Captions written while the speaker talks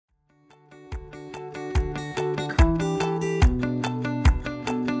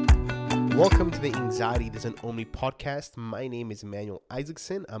Welcome to the Anxiety Doesn't Own Me podcast. My name is Emmanuel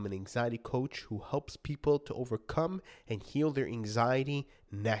Isaacson. I'm an anxiety coach who helps people to overcome and heal their anxiety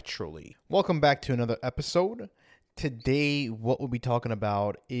naturally. Welcome back to another episode. Today, what we'll be talking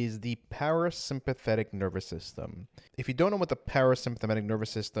about is the parasympathetic nervous system. If you don't know what the parasympathetic nervous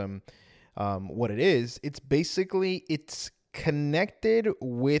system, what it is, it's connected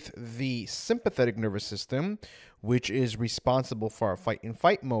with the sympathetic nervous system, which is responsible for our fight and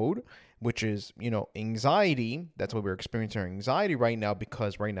fight mode, which is, anxiety. That's why we're experiencing our anxiety right now,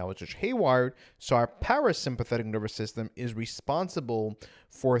 because right now it's just haywired. So our parasympathetic nervous system is responsible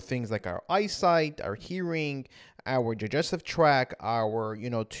for things like our eyesight, our hearing, our digestive tract, our,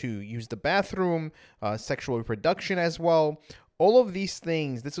 to use the bathroom, sexual reproduction as well. All of these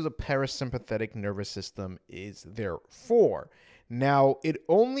things, this is a parasympathetic nervous system is there for. Now, it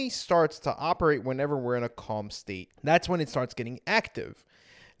only starts to operate whenever we're in a calm state. That's when it starts getting active.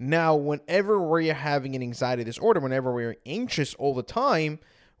 Now, whenever we're having an anxiety disorder, whenever we're anxious all the time,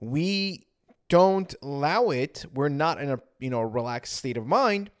 we don't allow it. We're not in a relaxed state of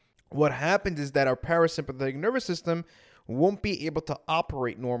mind. What happens is that our parasympathetic nervous system won't be able to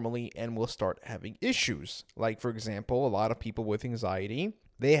operate normally and will start having issues. Like, for example, a lot of people with anxiety,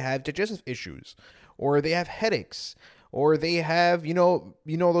 they have digestive issues, or they have headaches, or they have,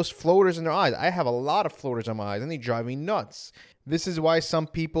 those floaters in their eyes. I have a lot of floaters in my eyes, and they drive me nuts. This is why some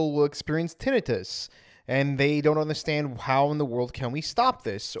people will experience tinnitus, and they don't understand how in the world can we stop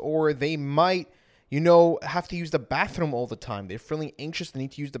this. Or they might, have to use the bathroom all the time. They're feeling anxious, they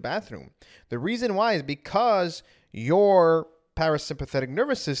need to use the bathroom. The reason why is because your parasympathetic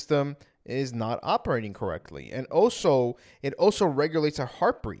nervous system is not operating correctly. And also, it also regulates our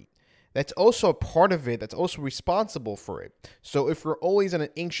heartbeat. That's also a part of it. That's also responsible for it. So if we're always in an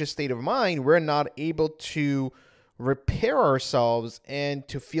anxious state of mind, we're not able to repair ourselves and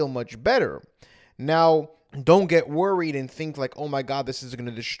to feel much better. Now, don't get worried and think like, oh my God, this is going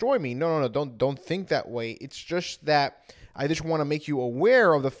to destroy me. No. Don't think that way. It's just that I just want to make you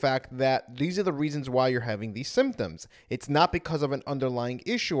aware of the fact that these are the reasons why you're having these symptoms. It's not because of an underlying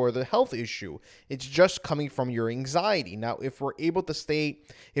issue or the health issue. It's just coming from your anxiety. Now, if we're able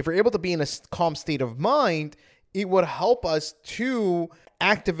to be in a calm state of mind, it would help us to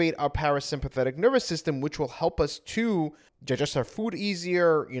activate our parasympathetic nervous system, which will help us to digest our food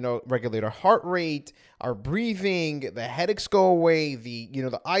easier, regulate our heart rate, our breathing, the headaches go away, the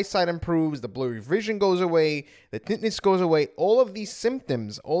eyesight improves, the blurry vision goes away, the tinnitus goes away. All of these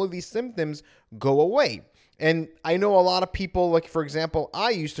symptoms go away. And I know a lot of people, like, for example,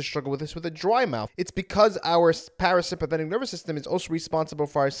 I used to struggle with this with a dry mouth. It's because our parasympathetic nervous system is also responsible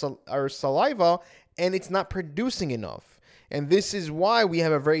for our saliva, and it's not producing enough. And this is why we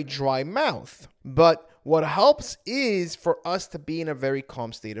have a very dry mouth. But what helps is for us to be in a very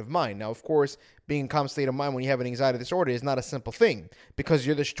calm state of mind. Now, of course, being in a calm state of mind when you have an anxiety disorder is not a simple thing, because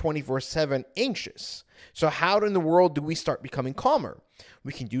you're just 24/7 anxious. So how in the world do we start becoming calmer?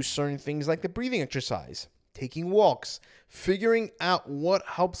 We can do certain things like the breathing exercise, taking walks, figuring out what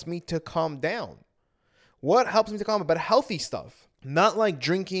helps me to calm down. What helps me to calm down, but healthy stuff. Not like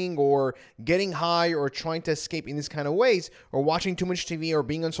drinking or getting high or trying to escape in these kind of ways, or watching too much TV or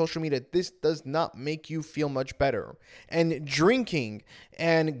being on social media. This does not make you feel much better. And drinking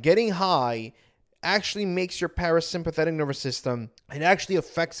and getting high actually makes your parasympathetic nervous system, it actually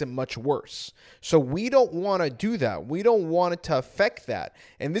affects it much worse. So we don't want to do that. We don't want it to affect that.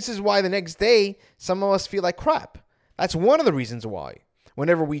 And this is why the next day, some of us feel like crap. That's one of the reasons why,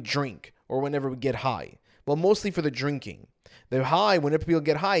 whenever we drink or whenever we get high. Well, mostly for the drinking. They're high. Whenever people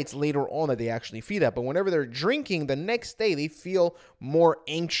get high, it's later on that they actually feel that. But whenever they're drinking, the next day they feel more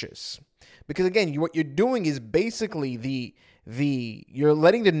anxious. Because again, what you're doing is basically you're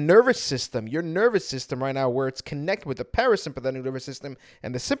letting your nervous system right now, where it's connected with the parasympathetic nervous system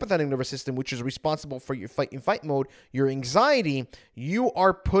and the sympathetic nervous system, which is responsible for your fight and fight mode, your anxiety, you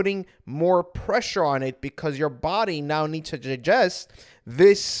are putting more pressure on it because your body now needs to digest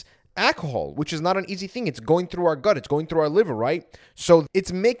this alcohol, which is not an easy thing. It's going through our gut. It's going through our liver, right? So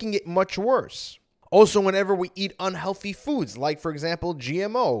it's making it much worse. Also, whenever we eat unhealthy foods, like, for example,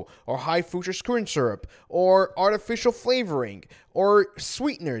 GMO or high fructose corn syrup or artificial flavoring or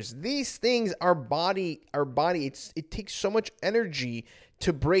sweeteners, these things, our body, it takes so much energy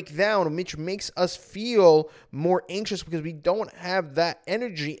to break down, which makes us feel more anxious because we don't have that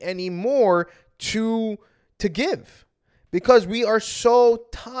energy anymore to give. Because we are so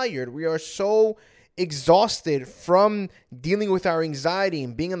tired, we are so exhausted from dealing with our anxiety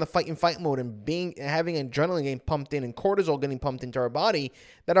and being in the fight and fight mode and having adrenaline getting pumped in and cortisol getting pumped into our body,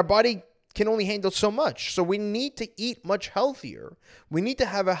 that our body can only handle so much. So we need to eat much healthier. We need to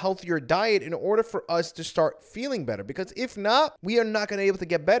have a healthier diet in order for us to start feeling better, because if not, we are not going to be able to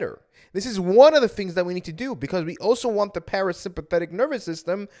get better. This is one of the things that we need to do, because we also want the parasympathetic nervous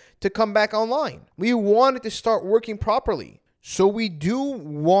system to come back online. We want it to start working properly. So we do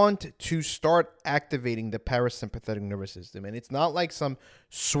want to start activating the parasympathetic nervous system. And it's not like some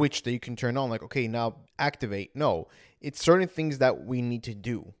switch that you can turn on, like, okay, now activate. No, it's certain things that we need to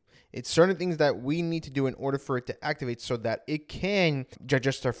do. It's certain things that we need to do in order for it to activate so that it can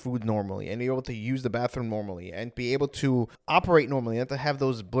digest our food normally and be able to use the bathroom normally and be able to operate normally, and not to have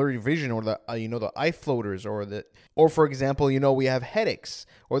those blurry vision or the the eye floaters or for example, we have headaches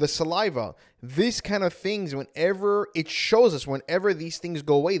or the saliva. These kind of things, whenever it shows us, whenever these things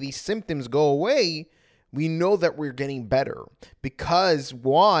go away, these symptoms go away, we know that we're getting better. Because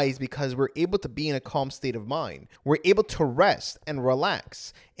why? Is because we're able to be in a calm state of mind. We're able to rest and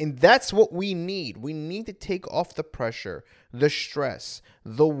relax. And that's what we need. We need to take off the pressure, the stress,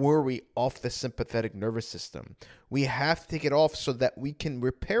 the worry off the sympathetic nervous system. We have to take it off so that we can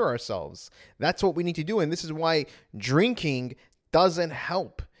repair ourselves. That's what we need to do. And this is why drinking doesn't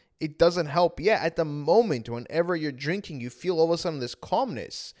help. It doesn't help. Yeah, at the moment, whenever you're drinking, you feel all of a sudden this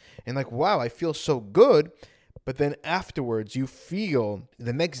calmness and like, wow, I feel so good. But then afterwards, the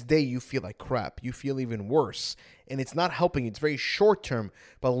next day, you feel like crap. You feel even worse. And it's not helping. It's very short term,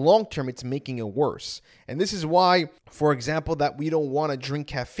 but long term, it's making it worse. And this is why, for example, that we don't want to drink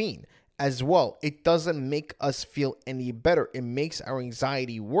caffeine as well. It doesn't make us feel any better. It makes our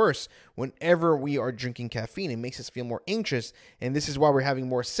anxiety worse whenever we are drinking caffeine. It makes us feel more anxious, and this is why we're having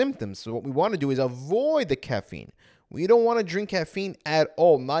more symptoms. So what we want to do is avoid the caffeine. We don't want to drink caffeine at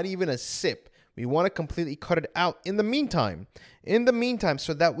all, not even a sip. We want to completely cut it out in the meantime,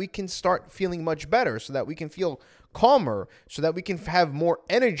 so that we can start feeling much better, so that we can feel calmer, so that we can have more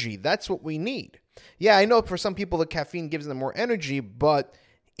energy. That's what we need. Yeah, I know for some people the caffeine gives them more energy, but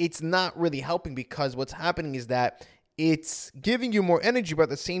it's not really helping, because what's happening is that it's giving you more energy, but at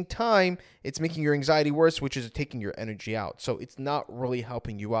the same time, it's making your anxiety worse, which is taking your energy out. So it's not really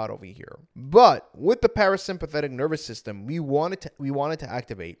helping you out over here. But with the parasympathetic nervous system, we want it to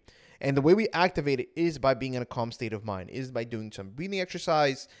activate. And the way we activate it is by being in a calm state of mind, is by doing some breathing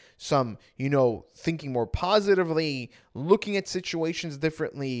exercise, some, thinking more positively, looking at situations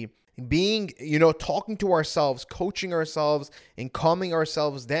differently, being, talking to ourselves, coaching ourselves and calming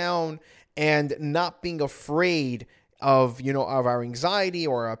ourselves down, and not being afraid of our anxiety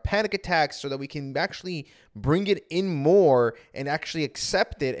or our panic attacks, so that we can actually bring it in more and actually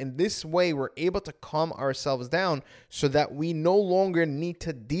accept it. And this way we're able to calm ourselves down so that we no longer need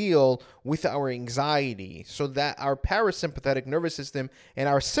to deal with our anxiety, so that our parasympathetic nervous system and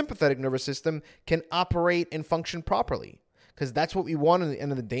our sympathetic nervous system can operate and function properly. Because that's what we want at the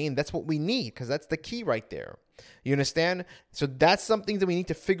end of the day, and that's what we need, because that's the key right there. You understand? So that's something that we need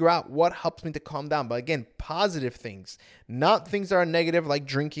to figure out, what helps me to calm down. But again, positive things, not things that are negative, like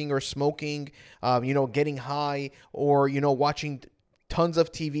drinking or smoking, getting high, or, watching tons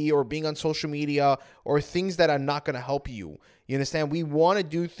of TV or being on social media, or things that are not going to help you. You understand? We want to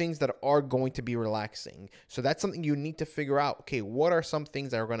do things that are going to be relaxing. So that's something you need to figure out. Okay, what are some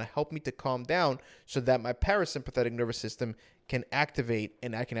things that are going to help me to calm down so that my parasympathetic nervous system can activate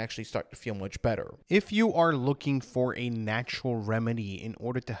and I can actually start to feel much better. If you are looking for a natural remedy in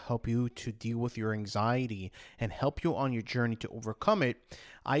order to help you to deal with your anxiety and help you on your journey to overcome it,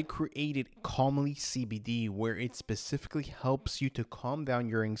 I created Calmly CBD, where it specifically helps you to calm down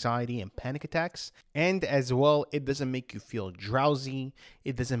your anxiety and panic attacks. And as well, it doesn't make you feel drowsy.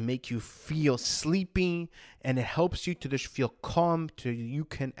 It doesn't make you feel sleepy. And it helps you to just feel calm so you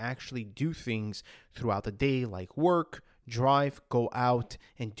can actually do things throughout the day, like work, drive, go out,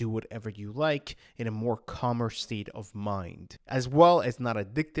 and do whatever you like in a more calmer state of mind, as well as not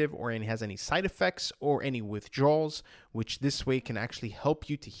addictive or has any side effects or any withdrawals, which this way can actually help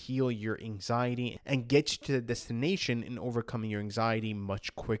you to heal your anxiety and get you to the destination in overcoming your anxiety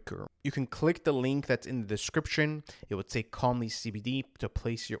much quicker. You can click the link that's in the description. It would say Calmly CBD to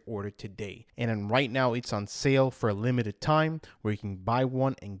place your order today. And then right now it's on sale for a limited time, where you can buy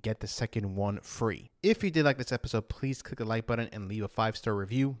one and get the second one free. If you did like this episode, please click the like button and leave a 5-star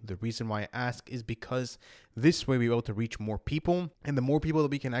review. The reason why I ask is because this way we're able to reach more people, and the more people that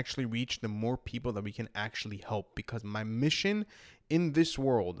we can actually reach, the more people that we can actually help. Because my mission in this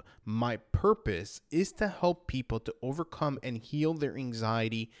world, my purpose, is to help people to overcome and heal their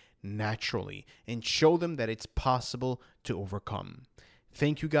anxiety naturally and show them that it's possible to overcome.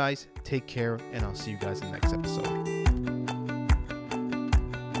 Thank you guys, take care, and I'll see you guys in the next episode.